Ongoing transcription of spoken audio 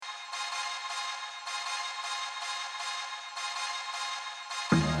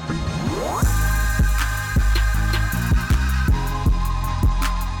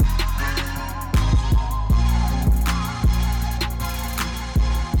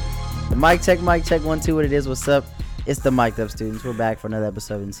Mic check, 1, 2. What it is? What's up? It's the Mic'd Up Students. We're back for another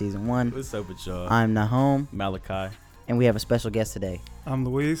episode in season 1. What's up with y'all? I'm Nahom, Malachi. and we have a special guest today. I'm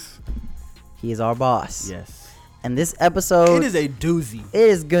Luis. He is our boss. Yes. And this episode, It is a doozy. it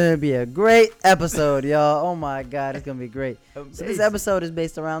is gonna be a great episode, y'all. Oh my God, it's gonna be great. So this Amazing. episode is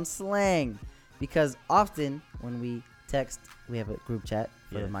based around slang, because often when we text, we have a group chat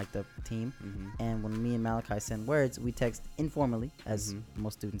for the Yes. Mic'd Up team, Mm-hmm. and when me and Malachi send words, we text informally, as Mhm.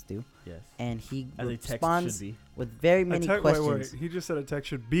 most students do, Yes. and he As a text responds should be. with very many questions. Wait. He just said a text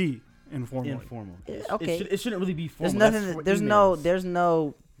should be informal. Informal. Okay. It shouldn't really be formal. There's That's nothing. for There's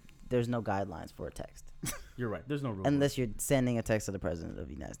emails. no guidelines for a text You're right. There's no rule. unless you're sending a text to the president of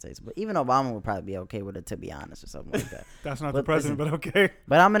the United States. But even Obama would probably be okay with it, to be honest, or something like that. That's not But the president, listen. but okay.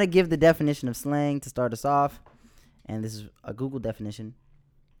 But I'm gonna give the definition of slang to start us off, and this is a Google definition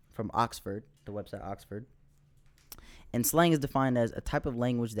from Oxford, the website Oxford. And slang is defined as a type of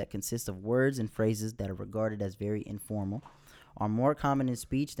language that consists of words and phrases that are regarded as very informal, are more common in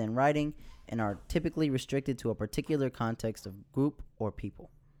speech than writing, and are typically restricted to a particular context of group or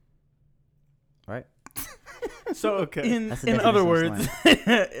people. Right? So Okay. in That's the in definition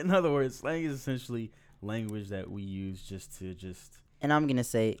other of words, slang is essentially language that we use just to And I'm gonna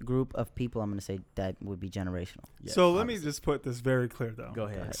say group of people. I'm gonna say that would be generational. yes, So let me obviously. just put this very clear, though. Go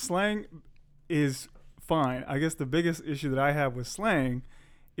ahead. Slang is fine. I guess the biggest issue that I have with slang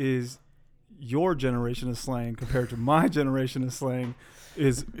is your generation of slang compared to my generation of slang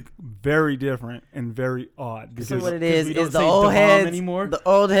is very different and very odd. So Because what it 'cause is we don't is the say old Dom heads, anymore. the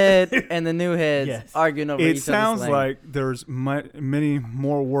old head, and the new heads Yes. arguing over it each sounds other's slang. like there's many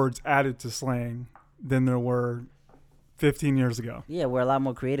more words added to slang than there were 15 years ago. Yeah, we're a lot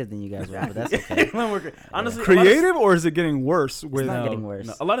more creative than you guys were, but that's okay. Honestly, Creative, or is it getting worse with not getting worse.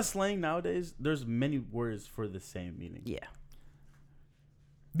 A lot of slang nowadays, there's many words for the same meaning. Yeah.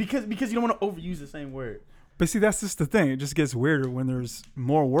 Because you don't want to overuse the same word. But see, that's just the thing. It just gets weirder when there's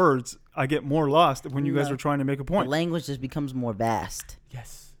more words. I get more lost when you guys No. are trying to make a The point. language just becomes more vast.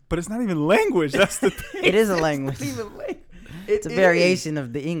 Yes. But it's not even language. That's the thing. It is a language. It's It's a variation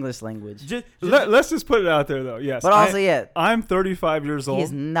of the English language. Let's just put it out there, though. Yes. But also, yeah, I'm 35 years he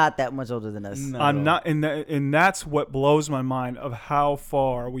is old. not that much older than us. No. I'm not, and that's what blows my mind of how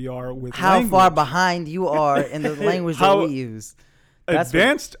far we are with How language. far behind you are in the language that How we use. That's what-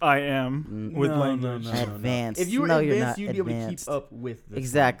 advanced I am with language. No. Advanced. If you were No, you're advanced, not you'd be able to advanced. keep up with this.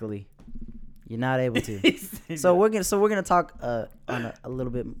 Exactly. You're not able to. So we're gonna talk on a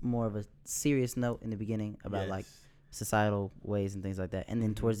little bit more of a serious note in the beginning about like societal ways and things like that, and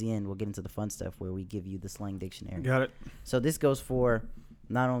then towards the end we'll get into the fun stuff where we give you the slang dictionary. Got it. So this goes for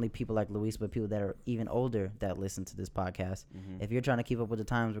not only people like Luis, but people that are even older that listen to this podcast. Mm-hmm. If you're trying to keep up with the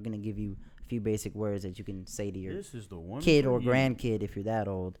times, we're gonna give you a few basic words that you can say to your This is the one kid for or you. grandkid if you're that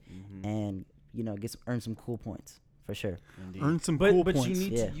old, Mhm. and earn some cool points for sure. Indeed. Earn some but cool you points.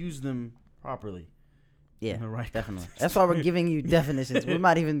 need Yeah. to use them properly. Yeah, In the right definitely. context. That's why we're giving you definitions. We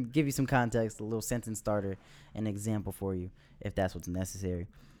might even give you some context, a little sentence starter, an example for you if that's what's necessary.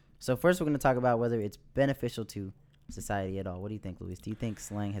 So first, we're going to talk about whether it's beneficial to society at all. What do you think, Luis? Do you think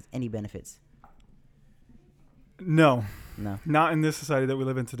slang has any benefits? No, No. not in this society that we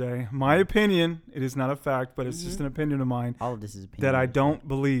live in today. My opinion, it is not a fact, but it's just an opinion of mine, All of this is opinion. that I don't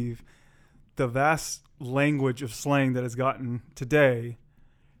believe the vast language of slang that has gotten today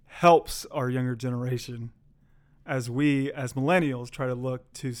helps our younger generation as we, as millennials, try to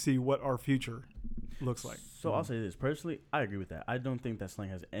look to see what our future looks like. So I'll say this personally, I agree with that. I don't think that slang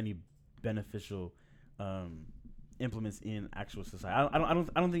has any beneficial implements in actual society. I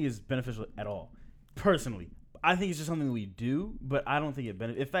don't think it's beneficial at all. Personally, I think it's just something we do, but I don't think it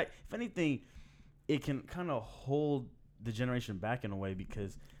benefits. In fact, if anything, it can kind of hold the generation back in a way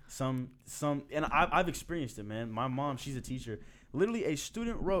because some and I've experienced it, man. My mom, she's a teacher. Literally, a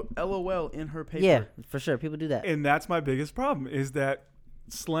student wrote LOL in her paper. Yeah, for sure. People do that. And that's my biggest problem is that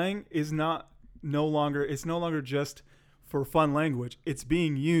slang is no longer just for fun language. It's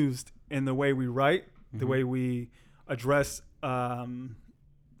being used in the way we write, the way we address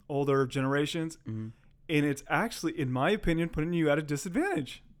older generations, and it's actually, in my opinion, putting you at a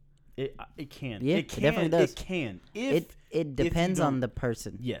disadvantage. It can. Yeah, it it can. definitely does. It can. It depends on don't- the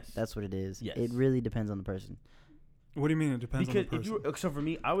person. Yes. That's what it is. Yes. It really depends on the person. What do you mean it depends Because on the person? if you, so for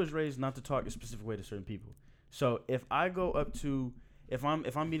me, I was raised not to talk a specific way to certain people. So if I go up to, if I'm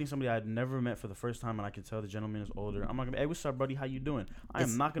meeting somebody I'd never met for the first time and I can tell the gentleman is older, I'm not gonna be, hey, what's up, buddy? How you doing? I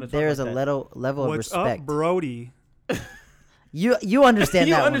am not gonna talk There is like a that. level of What's respect. up, Brody? You understand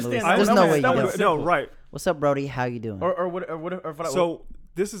You that understand one, Luis. that There's one. no way you That don't. was No, simple. right. What's up, Brody? How you doing? Or what? Or if I, So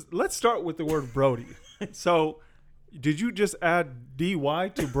let's start with the word Brody. So Did you just add DY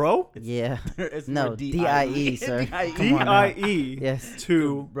to bro? Yeah. It's No, more DIE, sir. DIE. Come on now. DIE Yes.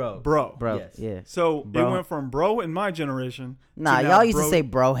 to Bro. bro. Bro. Yes. Yeah. So Bro. it went from bro in my generation. Nah, to now y'all used to bro- say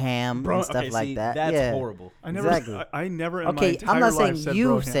broham Bro, and stuff okay, like see, that. That's yeah. horrible. I never. Exactly. I never in my Okay, entire I'm not life saying said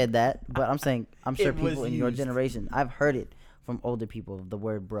you've broham. said that, but I'm sure It was people in your used. generation, I've heard it from older people, the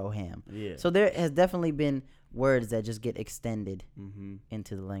word broham. Yeah. So there has definitely been words that just get extended Mm-hmm.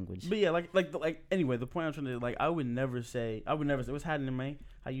 into the language. But yeah, like anyway, the point I'm trying to like, I would never say what's happening, man.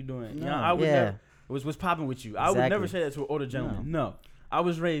 How you doing? You know, No, I would yeah. never. What's popping with you? I would never Exactly. say that to an older gentleman. No, I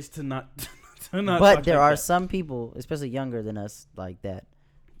was raised to not. to not But talk there like are that. some people, especially younger than us, like that,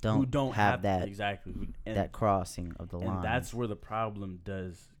 who don't have that exactly. And, that crossing of the and line. that's where the problem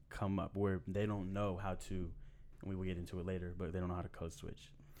does come up, where they don't know how to. And we will get into it later, but they don't know how to code switch.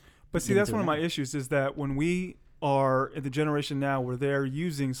 But see, Get that's into one of it my issues is that when we are in the generation now where they're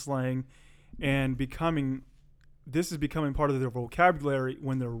using slang and this is becoming part of their vocabulary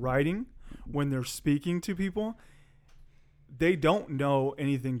when they're writing, when they're speaking to people, they don't know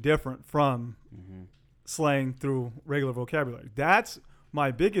anything different from Mm-hmm. slang through regular vocabulary. That's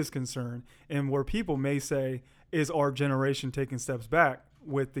my biggest concern, and where people may say, is our generation taking steps back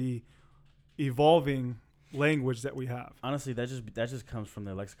with the evolving language that we have? Honestly, that just comes from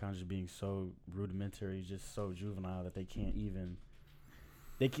their lexicon just being so rudimentary, just so juvenile that they can't even.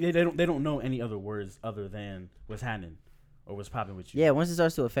 They don't know any other words other than what's happening or what's popping with you. Yeah, once it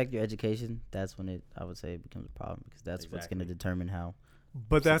starts to affect your education, that's when I would say it becomes a problem because that's what's going to Exactly. determine how.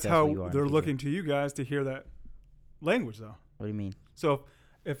 But that's successful how you are in they're the looking to you guys to hear that language, though. What do you mean? So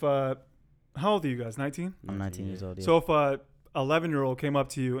if how old are you guys? 19? I'm 19 years old. Yeah. So if a 11-year-old came up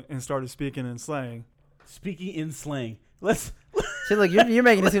to you and started speaking in slang, Speaking in slang. Let's. See, look, you're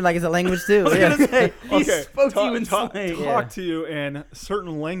making it seem like it's a language too. I was Yeah. gonna say he okay, spoke to you in talk slang. Yeah. to you in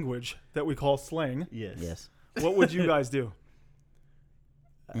certain language that we call slang, Yes. Yes. what would you guys do?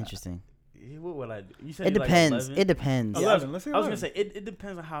 Interesting. What would I do? You said It you're like depends. 11? It depends. Yeah, 11. Let's say I was 11. gonna say it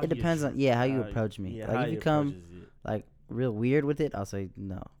depends on how. It depends on how you approach me. Yeah, Like how if he you come approaches it. like real weird with it, I'll say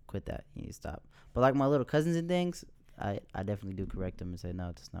no, quit that. You need to stop. But like my little cousins and things, I definitely do correct them and say no,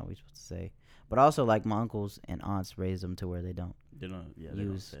 that's not what you're supposed to say. But also like my uncles and aunts raised them to where they don't They don't. Yeah, they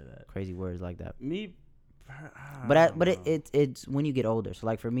don't use say that. crazy words like that. Me. But it's when you get older. So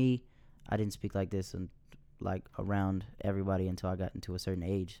like for me, I didn't speak like this and like around everybody until I got into a certain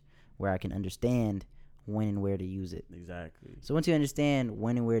age where I can understand when and where to use it. Exactly. So once you understand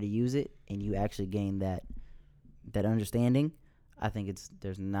when and where to use it, and you actually gain that understanding, I think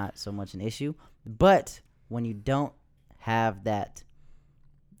there's not so much an issue. But when you don't have that,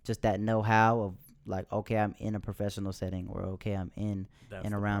 just that know-how of like, okay, I'm in a professional setting, or okay, I'm in That's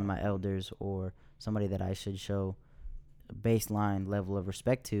and the around my problem. elders or somebody that I should show a baseline level of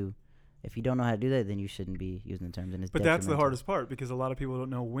respect to. If you don't know how to do that, then you shouldn't be using the terms. And it's But that's the detrimental. hardest part because a lot of people don't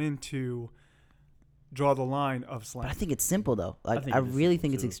know when to draw the line of slang. But I think it's simple though. Like think I it is really simple,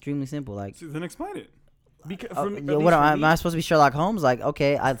 think it's too. extremely simple. Like, So then explain it. Because oh, for me, yeah, what am I supposed to be Sherlock Holmes? Like,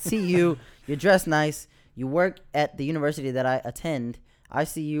 okay, I see you. You're dressed nice. You work at the university that I attend. I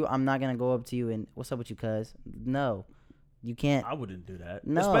see you. I'm not gonna go up to you and what's up with you, cuz? No, you can't. I wouldn't do that.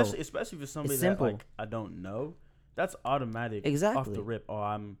 No. Especially for somebody that simple. like I don't know. That's automatic. Off Exactly. the rip. Oh,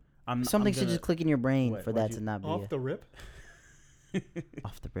 I'm Something I'm should just click in your brain What- for what'd that you- to not be Off the rip?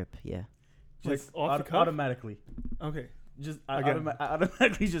 off the rip. Yeah. Like just off the cuff? automatically. Okay. Just I Again.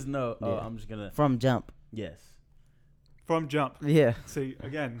 automatically just know. Oh, Yeah. I'm just gonna. From jump. Yes. From jump. Yeah. See,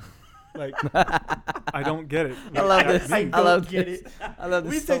 again, like, I don't get it. I love this. I I don't love get this. it. I love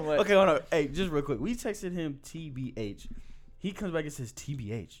We this so text- much. Okay, hold on. Hey, just real quick. We texted him TBH. He comes back and says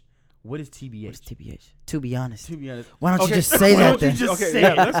TBH. What is TBH? What's TBH? To be honest. To be honest, Why don't you Okay, just say why that don't you then? just okay, say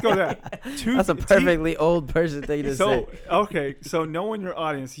yeah, it? let's go there. That's a perfectly old person thing to say. So, okay, so knowing your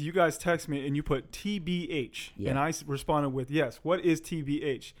audience, you guys text me and you put TBH. Yeah. And I responded with, yes, what is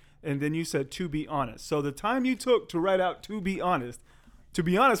TBH? And then you said, to be honest. So the time you took to write out to be honest,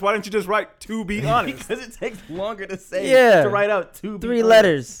 why didn't you just write to be honest? because it takes longer to say. Yeah. To write out two. 3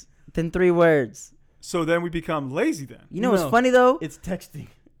 letters, then 3 words. So then we become lazy then. You know what's No. funny though? It's texting.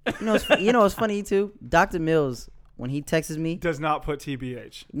 You know what's funny too? Dr. Mills, when he texts me, Does not put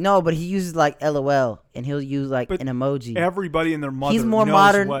TBH. no, but he uses like LOL, and he'll use like But an emoji. Everybody and their mother He's more knows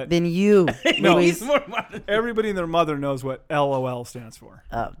modern what, than you. No. Luis. He's more modern. everybody and their mother knows what LOL stands for.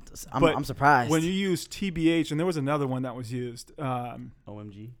 I'm But surprised. When you use TBH, and there was another one that was used.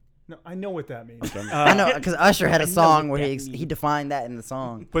 OMG. No, I know what that means. I know because Usher had I a know song what where that he means. defined that in the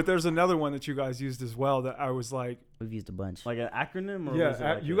song. But there's another one that you guys used as well that I was like, We've used a bunch. Like an acronym, or yeah, was it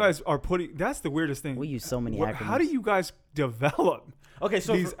like you a- guys are putting. That's the weirdest thing. We use so many How do acronyms. you guys develop Okay,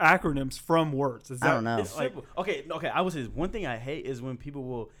 so these acronyms from words? Is I don't know. It's simple. Okay, I would say this. One thing I hate is when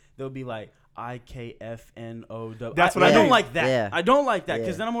they'll be like IKFNOW. That's what I I don't mean. like that. Yeah. I don't like that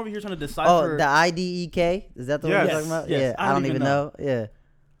because Yeah. then I'm over here trying to Oh, decipher. the IDEK? Is that the one Yes. you're talking about? Yes. Yeah, I don't even know. Yeah.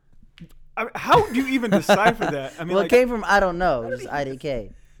 I mean, how do you even decipher that? I mean, Well, like, it came from I don't know. Just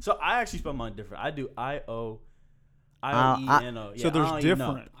IDK. So I actually spell mine different. I do IOENO. so there's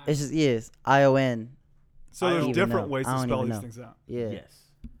different. It's just yes. ION. So I there's don't even different know. ways I to don't spell even these know. things out. Yeah. Yes.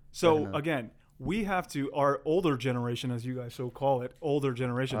 So Definitely. again, we have to, our older generation, as you guys so call it, older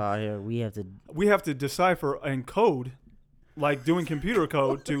generation, Yeah. We have to. we have to decipher and code, like doing computer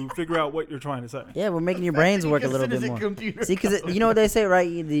code to figure out what you're trying to say. Yeah, we're making your brains work a little bit more. See, because you know what they say, right?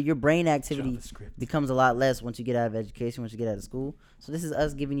 Your brain activity JavaScript. becomes a lot less once you get out of education, once you get out of school. So this is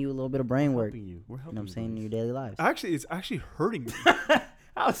us giving you a little bit of brain work. Helping you. We're You helping know what I'm saying in your daily lives. Actually, it's actually hurting me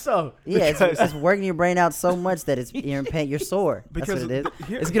How so? Yeah, it's because- working your brain out so much that you're in pain. You're sore. That's Because what it is.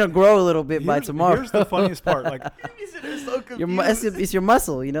 here- It's gonna grow a little bit by tomorrow. Here's the funniest part. Like, It's your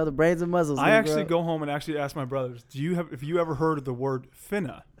muscle. You know, the brain's a muscle. It's I gonna actually grow. go home and actually ask my brothers, if you ever heard of the word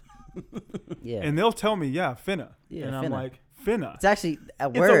finna? Yeah, And they'll tell me, yeah, finna. Yeah, and I'm finna. like, finna. it's actually a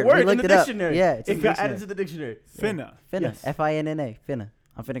It's word. a word We in looked the it up. dictionary. Yeah, it's in It the got added dictionary. to the dictionary. Finna. Finna. Yes. Finna. Finna.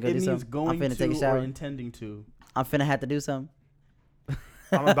 I'm finna go It do means something. going I'm finna to take a or shower. intending to. I'm finna have to do something.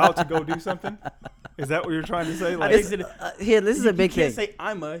 I'm about to go do something. Is that what you're trying to say? I Like, think Here, this is a big He can't thing. say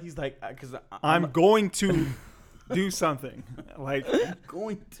I'm a. He's like because I'm going to do something. Like,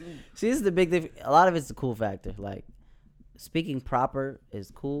 going to. See, this is the big thing. A lot of it's the cool factor. Like, speaking proper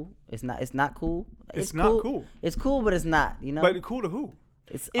is cool. It's not. It's not cool. It's not cool. It's cool, but it's not. You know. but cool to who?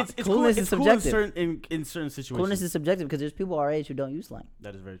 It's It's cool. coolness It's is cool in subjective. certain situations. Coolness is subjective because there's people our age who don't use slang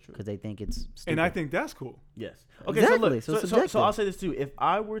That is very true. because they think it's stupid. And I think that's cool. Yes. Okay. Exactly, So so look. it's So subjective. I'll say this too. If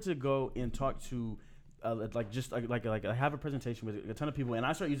I were to go and talk to, like I have a presentation with a ton of people, and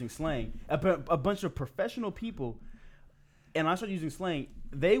I start using slang, a bunch of professional people, and I start using slang,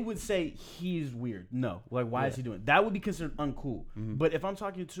 they would say he's weird. No, like why is he doing? That would be considered uncool. Mm-hmm. But if I'm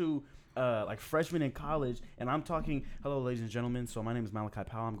talking to like freshmen in college, and I'm talking, hello, ladies and gentlemen. So my name is Malachi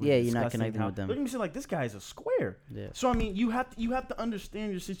Powell. I'm going Yeah, to you're not discussing connecting how, with them. Look at me, say like this guy is a square. Yeah. So I mean, you have to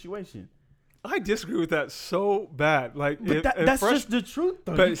understand your situation. I disagree with that so bad. Like, But that's just the truth,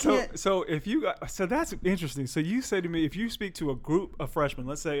 though. You But so, can't- so if you got, so that's interesting. So you say to me, if you speak to a group of freshmen,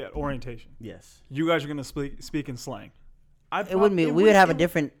 let's say at orientation, yes. you guys are going to speak in slang. It wouldn't be. We would have a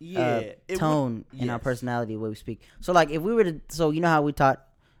different it would- tone in our yes. personality the way we speak. So like, if we were to, so you know how we taught,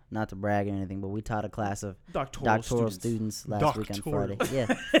 not to brag or anything, but we taught a class of doctoral students last week on Doctoral. Friday.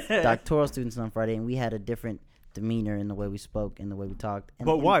 Yeah, doctoral students on Friday, and we had a different demeanor in the way we spoke and the way we talked. And,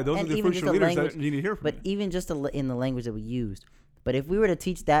 But why? Those are and the even future just leaders language- that you need to hear from. But even just in the language that we used. But if we were to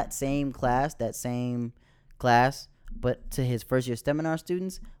teach that same class, but to his first year seminar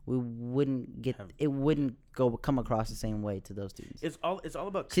students, we wouldn't get it. Wouldn't come across the same way to those students. It's all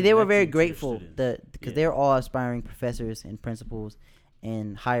about. See, they were very connecting to your grateful students. because Yeah. they're all aspiring professors and principals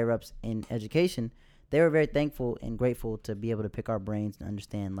and higher ups in education. They were very thankful and grateful to be able to pick our brains and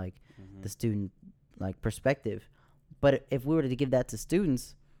understand like Mm-hmm. the student like perspective. But if we were to give that to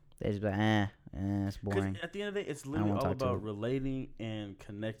students, they'd just be like, it's 'Cause boring. at the end of the day, it's don't literally wanna all talk to about them. relating and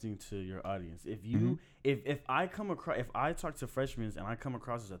connecting to your audience. If you, Mm-hmm. if I come across, if I talk to freshmen and I come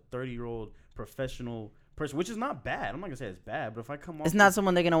across as a 30-year-old professional person, which is not bad. I'm not gonna say it's bad, but if I come off, It's not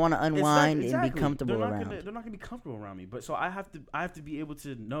someone they're gonna want to Exactly, unwind and exactly. be comfortable they're not around. They're not gonna be comfortable around me. But so I have to be able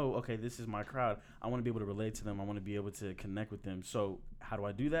to know, okay, this is my crowd. I want to be able to relate to them. I want to be able to connect with them. So how do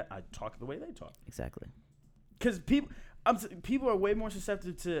I do that? I talk the way they talk. Exactly. Because people are way more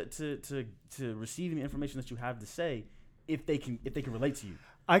susceptible to receiving the information that you have to say if they can relate to you.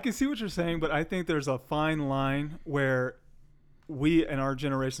 I can see what you're saying, but I think there's a fine line where we and our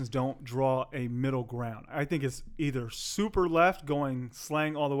generations don't draw a middle ground. I think it's either super left going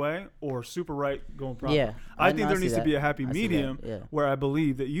slang all the way or super right going proper. Yeah, I think I there see needs to that. be a happy I see that, medium yeah. where I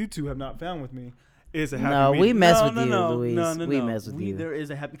believe that you two have not found with me is a happy No, medium. we mess with you, Luis. No, We no. mess with you. There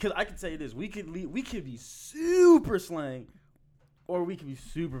is a happy because I can say this: we could be super slang, or we could be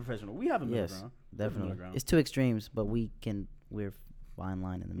super professional. We have a middle Yes, ground. We have a middle definitely. ground. It's two extremes, but we're fine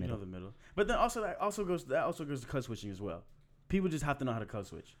line in the We know middle. the middle. But then also that also goes to code switching as well. People just have to know how to code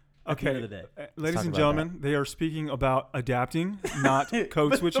switch. At the Okay, end of the day. ladies talk and about gentlemen, they are speaking about adapting, not code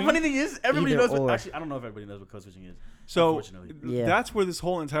But switching. the funny thing is, everybody Either knows. or. Actually, I don't know if everybody knows what code switching is. So Unfortunately. Yeah. that's where this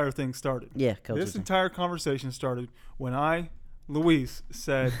whole entire thing started. Yeah, coach. This entire conversation started when I Luis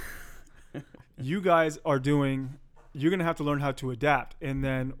said, "You guys are doing. You're gonna have to learn how to adapt." And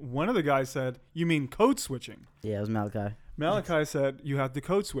then one of the guys said, "You mean code switching?" Yeah, it was Malachi. Malachi said, "You have to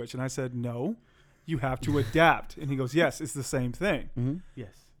code switch," and I said, "No, you have to adapt." And he goes, "Yes, it's the same thing." Mm-hmm.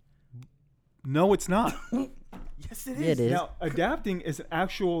 Yes. No, it's not. Yes, it is. Yeah, it is. Now, adapting is an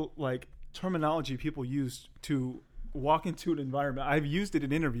actual like terminology people use to walk into an environment. I've used it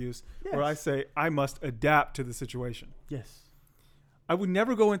in interviews where I Yes. say I must adapt to the situation. Yes. I would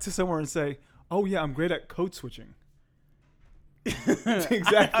never go into somewhere and say, "Oh yeah, I'm great at code switching."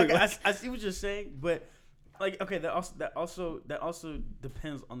 Exactly. I see what you're saying, but like, okay, that also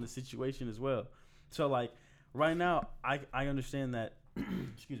depends on the situation as well. So like, right now, I understand that.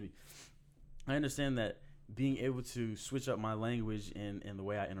 Excuse me. I understand that being able to switch up my language and the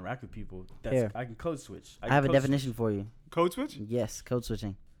way I interact with people, Here. I can code switch. I have a definition for you. Code switch? Yes, code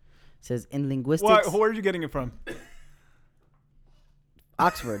switching. It says in linguistics, Where are you getting it from?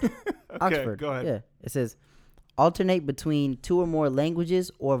 Oxford. Okay, Oxford. go ahead. Yeah. It says alternate between two or more languages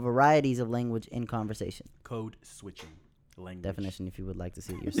or varieties of language in conversation. Code switching language. Definition, if you would like to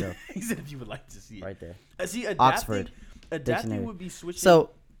see it yourself. He said if you would like to see it. Right there. See, adapting, Oxford adapting Dictionary. would be switching.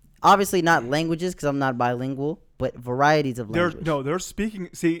 So, obviously not languages because I'm not bilingual, but varieties of language. They're speaking.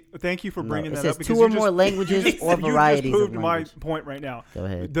 See, thank you for bringing it that says up. because two or you more just- languages you just- or varieties You just proved of my language. point right now. Go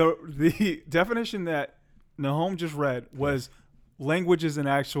ahead. The definition that Nahom just read was languages in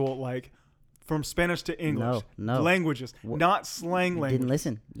actual like from Spanish to English. No. Languages, not slang You language. didn't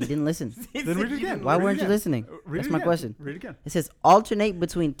listen. You didn't listen. Then read it again. Why Read it weren't you again. listening? Read That's it my again. question. Read it again. It says alternate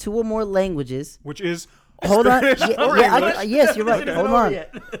between two or more languages. Which is Hold on. Spanish Yeah, or yeah, English. yes, you're right. Isn't Hold over on.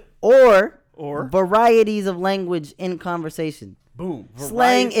 yet. Or Or varieties of language in conversation. Boom.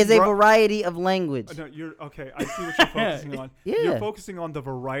 Slang is a var- variety of language. No, you're okay. I see what you're focusing on. Yeah. You're focusing on the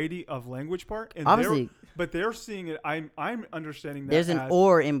variety of language part, and Obviously. but they're seeing it. I'm understanding that There's an as,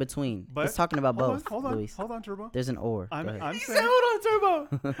 or in between. But It's talking about both, Hold on, Luis. hold on, Turbo. There's an or. Go ahead. I'm He said, saying, hold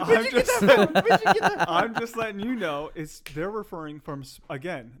on, Turbo. I'm just letting you know. They're referring from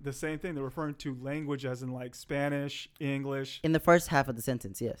again the same thing. They're referring to language as in like Spanish, English, In the first half of the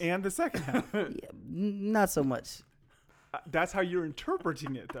sentence, yes. and the second half. Yeah, not so much. That's how you're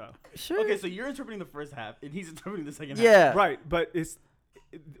interpreting it, though. Sure. Okay, so you're interpreting the first half, and he's interpreting the second half. Yeah. Right, but it's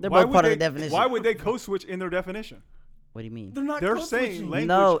They're why both would part of they- the definition. Why would they code switch in their definition? What do you mean? They're not They're code saying switching. language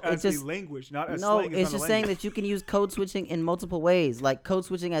No, as it's just- a language, not as No, slang. it's not just a saying language. that you can use code switching in multiple ways. Like code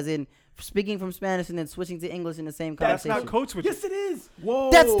switching as in speaking from Spanish and then switching to English in the same That's conversation. not code switching. Yes, it is.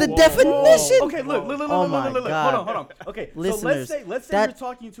 Whoa. That's the Whoa. definition. Okay, look. Oh my Hold God. on. Okay, Listeners, so let's say that- you're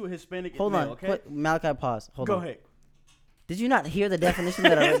talking to a Hispanic Hold male, on. okay? Quick, Malachi, pause. Hold Go on. ahead. Did you not hear the definition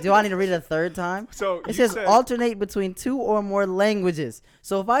that I read? Do I need to read it a third time? So It you says said- alternate between two or more languages.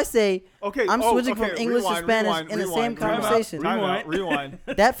 So if I say Okay, I'm switching from okay, English to rewind, Spanish rewind, in the rewind, same time out, conversation. time out, rewind.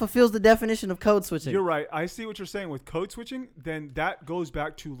 that fulfills the definition of code switching. You're right. I see what you're saying with code switching. Then that goes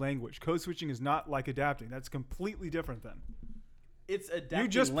back to language. Code switching is not like adapting. That's completely different. Then It's adapting.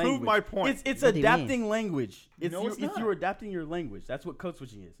 just proved language. my point. It's What do you mean? adapting language. It's No, it's if not. you're adapting your language. That's what code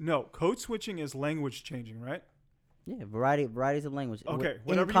switching is. no, code switching is language changing, right? Yeah, varieties of language. Okay, In whatever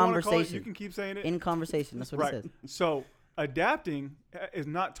you want to call it, conversation. you can keep saying it. In conversation. That's what right. it says. So adapting is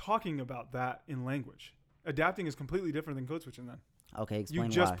not talking about that in language. Adapting is completely different than code switching. Then Okay, you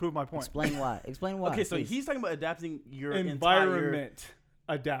explain just why. proved my point. Explain why. Explain why. Okay, so please. he's talking about adapting your Environment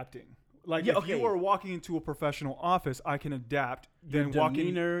adapting. Like Yeah, if you okay. are walking into a professional office, I can adapt. Your Then walking,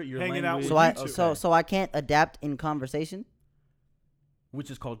 demeanor, your hanging out language. with So you I two. so I can't adapt in conversation. which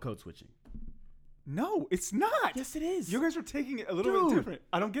is called code switching. No, it's not. Yes, it is. You guys are taking it a little Dude. bit different.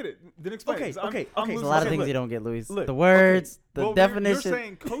 I don't get it. Then explain. Okay, it, 'cause okay. I'm There's losing a lot of my- things look. you don't get, Luis. Look, The words, the Well, definition. You're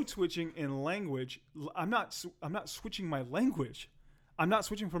saying code switching in language. I'm not switching my language. I'm not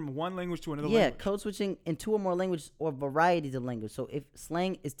switching from one language to another yeah, language. code switching in two or more languages or varieties of language. So if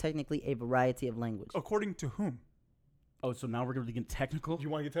slang is technically a variety of language. According to whom? Oh, so now we're going to get technical? You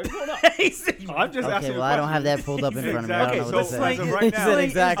want to get technical or not? I'm just Okay, asking. well, a I don't have question. that pulled up in front of me. I Exactly. don't know so what this slang as of is- right He now, said slang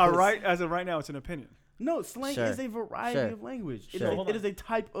exactly. as of right now, it's an opinion. No, slang Sure. is a variety Sure. of language. It, Sure. is, it is a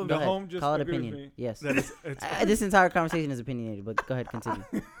type of. Go The ahead. home just Call it agreed with opinion. me Yes. that it's This entire conversation is opinionated, but go ahead, continue.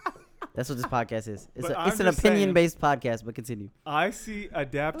 That's what this podcast is. It's, But a, I'm it's an just saying- opinion-based podcast, but continue. I see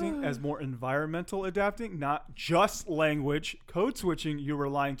adapting as more environmental adapting, not just language. Code switching, you're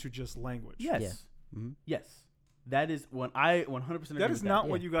relying to just language. Yes. Yeah. Mhm. Yes. That is when I 100% agree That is with not that.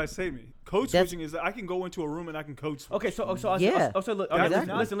 what you guys say to me. Code That's- switching is that I can go into a room and I can code switch. Okay, so Yeah. look. That Okay, is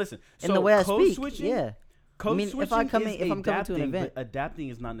not- listen. In So the way I code speak, switching, yeah. Code I mean, if switching I come is in- if I'm coming to an adapting, event- but adapting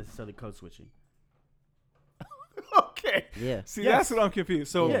is not necessarily code switching. Okay. Yeah. See, Yes. that's what I'm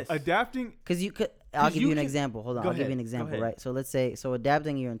confused. So Yes. adapting, Because you could, I'll 'Cause give you you an can- example. Hold on, go I'll give you ahead, an go example, ahead. right? So let's say,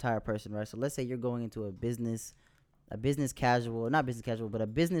 adapting your entire person, right? So let's say you're going into a business casual, not business casual, but a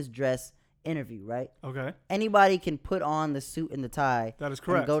business dress interview, right? Okay, Anybody can put on the suit and the tie that is and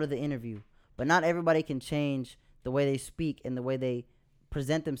correct. go to the interview, but not everybody can change the way they speak and the way they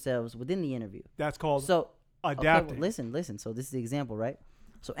present themselves within the interview. That's called So adapting. Okay, well, listen. So this is the example, right?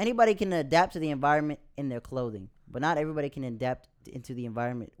 So anybody can adapt to the environment in their clothing, but not everybody can adapt into the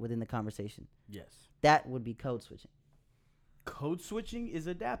environment within the conversation. Yes. That would be code switching. Code switching is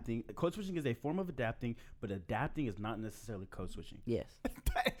adapting. Code switching is a form of adapting, but adapting is not necessarily code switching. Yes.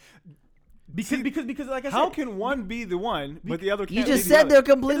 Because like I said, How can one be the one, but the other can't You be just the said other? they're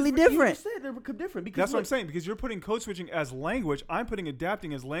completely You different. just said they're different. Because That's what I'm look, saying, because you're putting code switching as language. I'm putting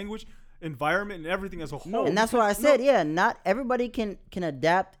adapting as language, environment, and everything as a whole. And that's why I said, yeah, not everybody can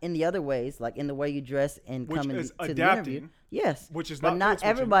adapt in the other ways, like in the way you dress and Which come is to the interview. adapting, Yes, which is but not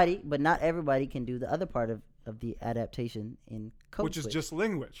code switching. not everybody can do the other part of the adaptation in code which is switch. just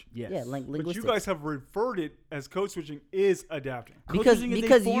language. yes. Yeah, But linguistics. you guys have referred it as code switching is adapting. Code because switching is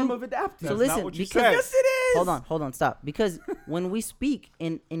because a form you of adapting. so That's not listen what you because said. Yes, it is. hold on, stop. Because when we speak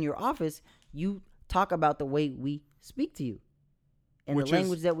in your office, you talk about the way we speak to you and Which the is-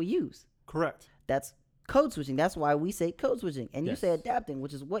 language that we use. Correct. That's code switching. That's why we say code switching, and you Yes. say adapting,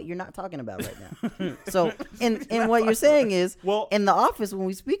 which is what you're not talking about right now. So, in what you're saying is, Well, in the office when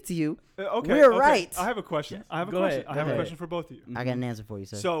we speak to you, okay, we're okay. right. I have a question. Yes. I have a Go question. ahead, I go have a ahead. question for both of you. I got an answer for you,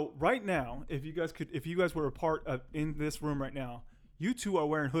 sir. So right now, if you guys were a part of in this room right now, you two are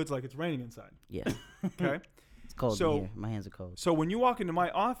wearing hoods like it's raining inside. yeah, Okay. it's cold So- in here. My hands are cold. So when you walk into my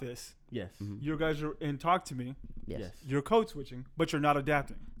office, Yes. you guys are and talk to me. Yes. Yes. You're code switching, but you're not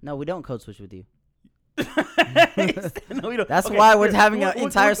adapting. No, we don't code switch with you. No, we don't. That's Okay, why we're here, having an we'll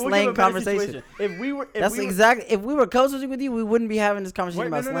entire give a slang better conversation. situation. If we were, That's exactly. If we were code switching with you, we wouldn't be having this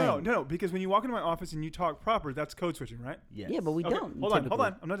conversation Wait, about slang. no, because when you walk into my office and you talk proper, that's code switching, right? Yes. Yeah, but we Okay, don't. hold on. typically.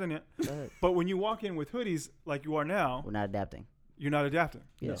 I'm not done yet. Go ahead. But when you walk in with hoodies like you are now, We're not adapting. you're not adapting.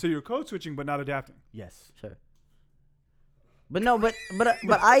 Yeah. So you're code switching, but not adapting. Yes. Sure. But no, but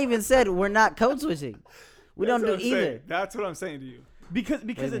I even said we're not code switching. We That's don't do what I'm saying. either. That's what I'm saying to you. Because do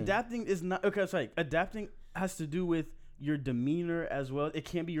you mean? adapting is not okay. Sorry, adapting has to do with your demeanor as well. It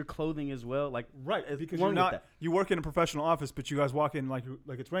can't be your clothing as well. Like Right, because one you're with not. that. You work in a professional office, but you guys walk in like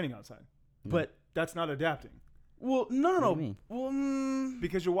it's raining outside. But That's not adapting well, no. What do you mean? Well,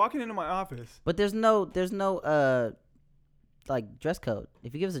 because you're walking into my office. But there's no like dress code.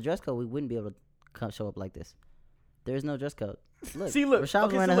 If you give us a dress code, we wouldn't be able to show up like this. There is no dress code. Look, see, look. Rashawn's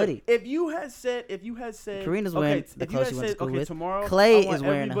okay, wearing so a look, hoodie. if you had said, Karina's okay, wearing the if you clothes had she went to said, school okay, with. tomorrow, Clay I want is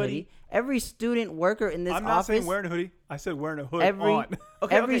wearing a everybody- hoodie. Every student worker in this I'm not office. saying wearing a hoodie. I said wearing a hood Every on.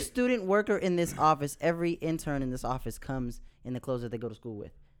 Okay, every okay. student worker in this office, every intern in this office comes in the clothes that they go to school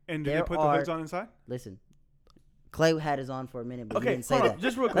with. And do they there put the are- hoods on inside? Listen, Clay had his on for a minute, but Okay, you didn't say hold that. on,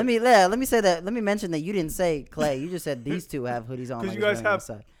 just real quick. Let me say that. Let me mention that you didn't say Clay. You just said these two have hoodies on. 'Cause like you it's guys raining have-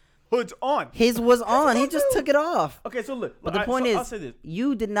 outside. Hoods on. His was on. He what I just do. took it off. Okay, so look. But the I- point so I'll is, say this.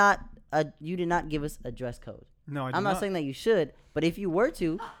 you did not give us a dress code. No, I did I'm not saying that you should, but if you were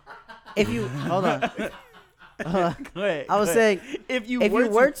to, if you hold on, Go ahead, I was go saying ahead. if you we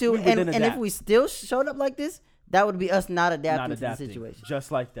were to, we and wouldn't if adapt. we still showed up like this, that would be us not adapting not to the adapting, situation. just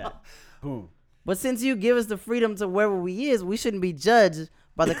like that. Boom. But since you give us the freedom to wear what we is, we shouldn't be judged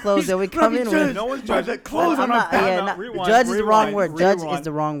by the clothes that we come in with. No one's By judging. the clothes I'm on our not, back. yeah, No, not- rewind, judge is the wrong rewind, word. Judge is rewind.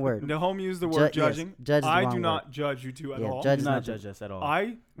 the wrong word. Nahome used the Ju- word yes, judging. judge is the I wrong do word. not judge you two at Yeah, all. judge Do is not not judge us at all.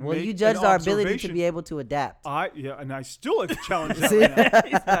 I Well, make you an judged our ability to observation. be able to adapt. And I still have challenged that See? right now.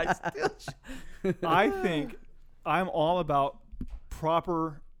 He's not still- I think I'm all about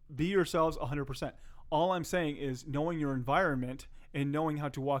proper be yourselves 100%. All I'm saying is knowing your environment and knowing how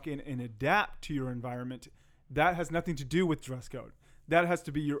to walk in and adapt to your environment. That has nothing to do with dress code. That has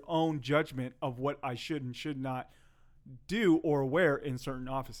to be your own judgment of what I should and should not do or wear in certain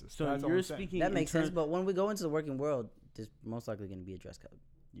offices. So That's all you're I'm saying. speaking. That in makes sense. terms- But when we go into the working world, there's most likely going to be a dress code.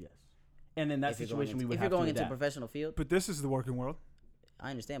 Yes. And in that If you're going situation, into- we would if have you're going to into a adapt. professional field, But this is the working world.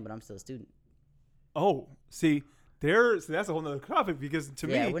 I understand, but I'm still a student. Oh, see, that's a whole nother topic because to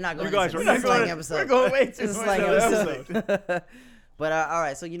Yeah, me, we're not going you guys into are this is a not slang going. episode. We're going way This too is a much slang of that episode. But all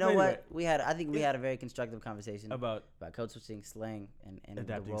right, so you know Anyway. what? I think we had a very constructive conversation about code switching, slang, and the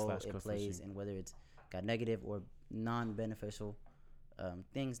Adapting role slash it code plays, switching. and whether it's got negative or non-beneficial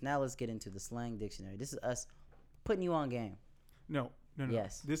things. Now let's get into the slang dictionary. This is us putting you on game. No.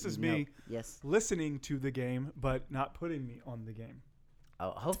 Yes. This is No. me Yes. listening to the game, but not putting me on the game. Oh,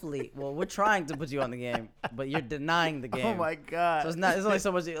 hopefully, well, we're trying to put you on the game, but you're denying the game. Oh my god. So it's not. It's only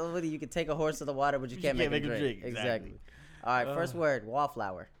so much. Whether you can take a horse to the water, but you can't make can't it make it drink. drink, Exactly. exactly. All right. First word: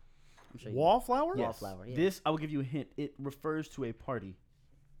 wallflower. I'm sure. Wallflower? Yeah. Wallflower, yeah. This, I will give you a hint. It refers to a party.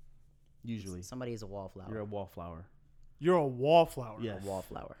 Usually. Somebody is a wallflower. You're a wallflower. You're a wallflower. Yes. A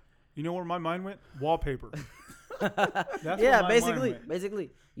wallflower. You know where my mind went? Wallpaper. That's where Yeah, my basically, mind went.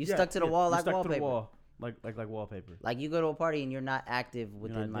 you Yeah, stuck to the yeah, wall you like stuck to wallpaper. the wall. Like wallpaper. Like you go to a party and you're not active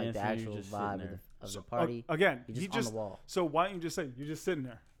within not like the dancing, you're actual just sitting vibe there. of the party. Again, You're just he on the wall. So why don't you just say you're just sitting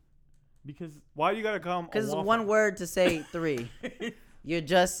there? Because Why you gotta come? Because it's one word to say three. You're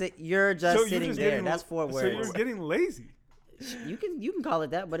just sitting there. That's 4 words. So you're getting lazy. You can call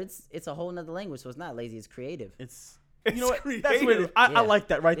it that, but it's a whole nother language, so it's not lazy. It's creative. it's It's you know what? creative. That's what it is. I Yeah. like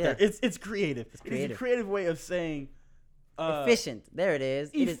that right Yeah. there. It's creative. It's creative. a creative way of saying Efficient. There it is.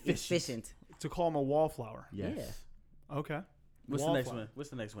 It is efficient. efficient. To call him a wallflower. Yes. Yeah. Okay. What's the next Wallflower. one? What's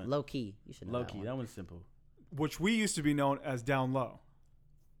the next one? Low key. You should know Low that key. one. That one's simple. Which we used to be known as down low.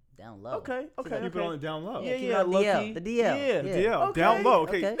 Down low. Okay. Okay. Keep it on the down low. Yeah, keep it yeah, on low DL. key. The DL. Yeah. The Yeah. DL. Okay. Down low.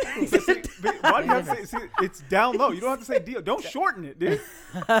 Okay. Okay. So see, why do you have to say it's down low? You don't have to say DL. Don't shorten it, dude.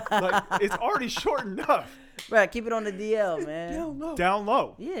 Like it's already short enough. Right, keep it on the DL, man. Down low. Down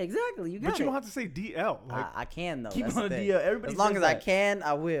low. Yeah, exactly. You got But you it. don't have to say DL. Like I can though. Keep That's it on the the thing. DL. Everybody As long says as I that. can,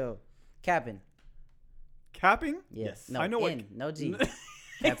 I will. Capping. capping? Yes. Yes. No, I know what- N, no G.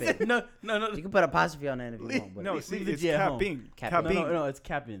 Capping. no. You can put apostrophe on there if you want, but No, Leave see, the it's G at home. capping. Capping. No, Capping. no, it's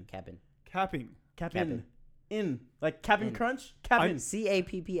capping. capping. Capping. Capping. In. Like Captain In. Crunch? Capping.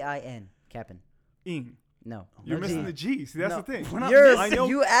 Cappin. Capping. Ing. No. You're no missing G. the G. See, that's No. the thing. We're not Yours, I know-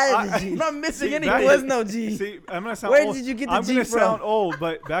 you added the G. I'm not missing See, anything. back- There was no G. See, I'm gonna sound Where old. did you get the I'm G gonna from? sound old,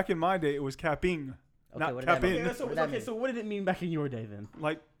 but back in my day, it was capping, Okay, not what did that mean? capping. Okay, so, What does that okay, mean? so what did it mean back in your day then?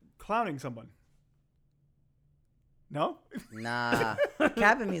 Like clowning someone. No? Nah.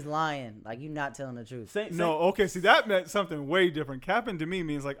 Capping means lying. Like you not telling the truth. No. Okay. See, that meant something way different. Capping to me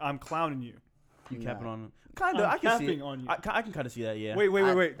means like I'm clowning you. You Nah. capping on kind of. I'm I can see capping it. on you. I can kind of see that. Yeah. Wait.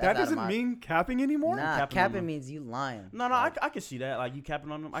 That's That out of doesn't my- mean capping anymore. Nah, Capping on capping them. means you lying. No, Like, I can see that. Like you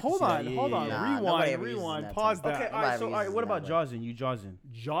capping on them. I can Hold see on. that. Yeah, Hold yeah, on. yeah. Nah, nobody Rewind. ever uses Rewind. that Pause term. that. Okay. All Nobody right. So ever all right. uses What it about that Jawsin? You Jawsin.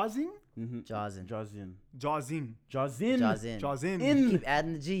 Jawsing? Mm-hmm. Jawsin. Jawsin. Jawsing. Jawsin. Jawsin. Jawsing. In. Keep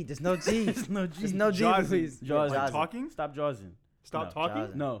adding the G. There's no G. There's no G. There's no G, Jawsing. please. Jawsing. Like Jawsing. talking? Stop Jawsin. Stop No. talking?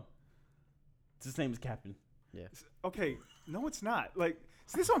 Jawsing. No. It's the same as capping. Okay. No, it's not. Like,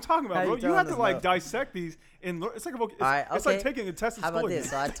 see, this is what I'm talking How about, you bro. You telling have to us like no? dissect these and learn. It's like it's, All right, it's like okay. taking a test at How school about again.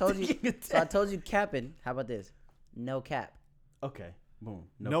 this? So I told you. Taking a So I told you capping. How about this? No cap. Okay. Boom.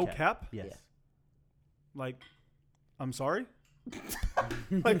 No cap? Yes. Yeah. Like, I'm sorry.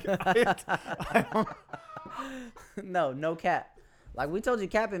 Like, I don't, No cap. Like we told you,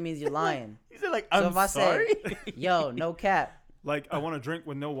 capping means you're lying. He said like So I'm if I sorry. say, "Yo, no cap," like I want to drink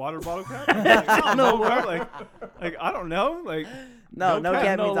with no water bottle cap. Like, no, bro. Like I don't know. Like no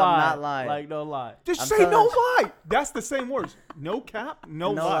cap no means lie. I'm not lying. Like no lie. just I'm say telling no you. lie. That's the same words. No cap,